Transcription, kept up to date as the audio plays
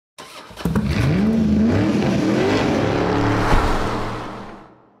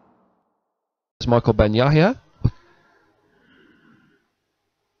Michael Benyahia,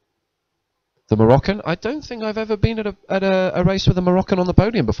 the Moroccan. I don't think I've ever been at a race with a Moroccan on the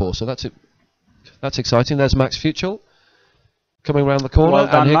podium before, so that's exciting. There's Max Fuchel coming around the corner, Well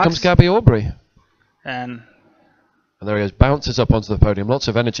done, and here Max. comes Gabby Aubrey. And there he goes, bounces up onto the podium, lots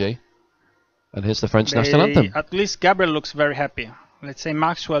of energy. And here's the French national anthem. at least Gabriel looks very happy. Let's say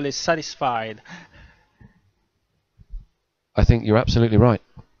Maxwell is satisfied. I think you're absolutely right.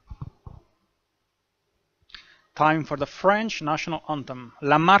 Time for the French national anthem,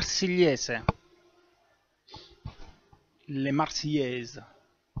 La Marseillaise. Les Marseillaises.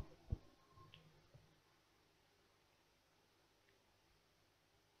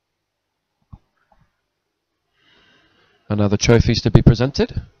 And now the trophies to be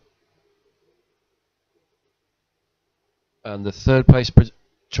presented. And the third place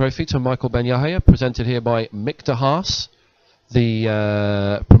trophy to Michael Benyahia, presented here by Mick de Haas,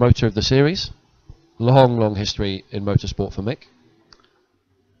 the promoter of the series. Long history in motorsport for Mick.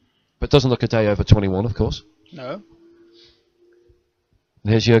 But doesn't look a day over 21, of course. No. And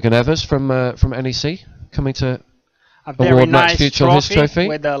here's Jürgen Evers from NEC, coming to A very award Max nice Fuchel his trophy.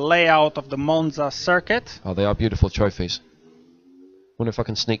 with the layout of the Monza circuit. Oh, they are beautiful trophies. Wonder if I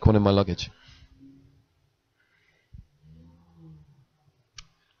can sneak one in my luggage.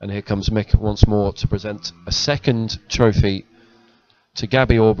 And here comes Mick once more to present a second trophy to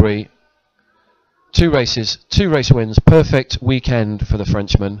Gabby Aubrey. 2 races, 2 race wins, perfect weekend for the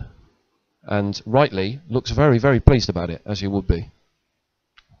Frenchman. And rightly, looks very pleased about it, as you would be.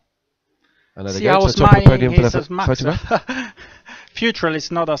 And there they go, to the top of the podium for the photograph. Futrell is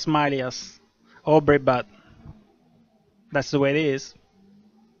not as smiley as Aubrey, but that's the way it is.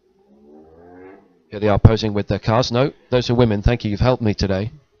 Here they are posing with their cars. No, those are women. Thank you. You've helped me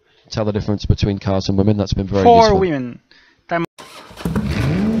today. Tell the difference between cars and women. That's been very useful. 4 women.